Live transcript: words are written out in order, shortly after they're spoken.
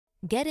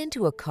Get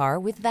into a car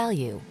with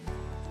value.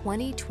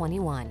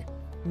 2021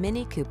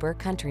 Mini Cooper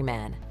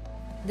Countryman.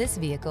 This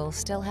vehicle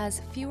still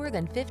has fewer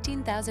than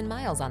 15,000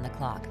 miles on the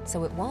clock,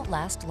 so it won't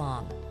last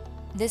long.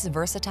 This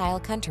versatile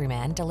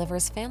Countryman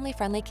delivers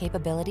family-friendly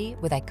capability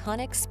with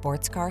iconic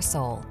sports car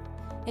soul.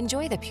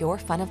 Enjoy the pure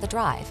fun of the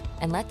drive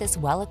and let this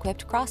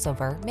well-equipped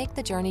crossover make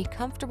the journey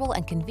comfortable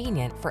and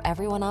convenient for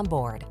everyone on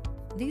board.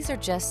 These are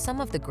just some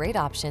of the great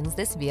options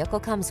this vehicle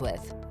comes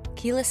with: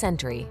 keyless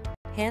entry,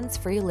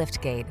 hands-free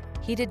liftgate,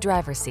 heated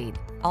driver's seat,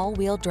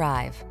 all-wheel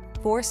drive,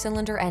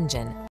 4-cylinder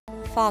engine,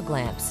 fog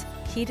lamps,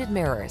 heated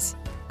mirrors,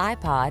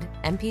 iPod,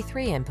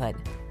 MP3 input,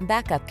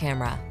 backup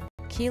camera,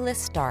 keyless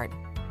start.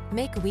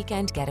 Make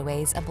weekend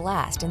getaways a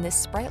blast in this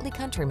sprightly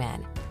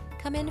Countryman.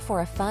 Come in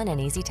for a fun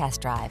and easy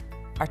test drive.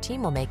 Our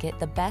team will make it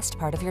the best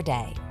part of your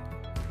day.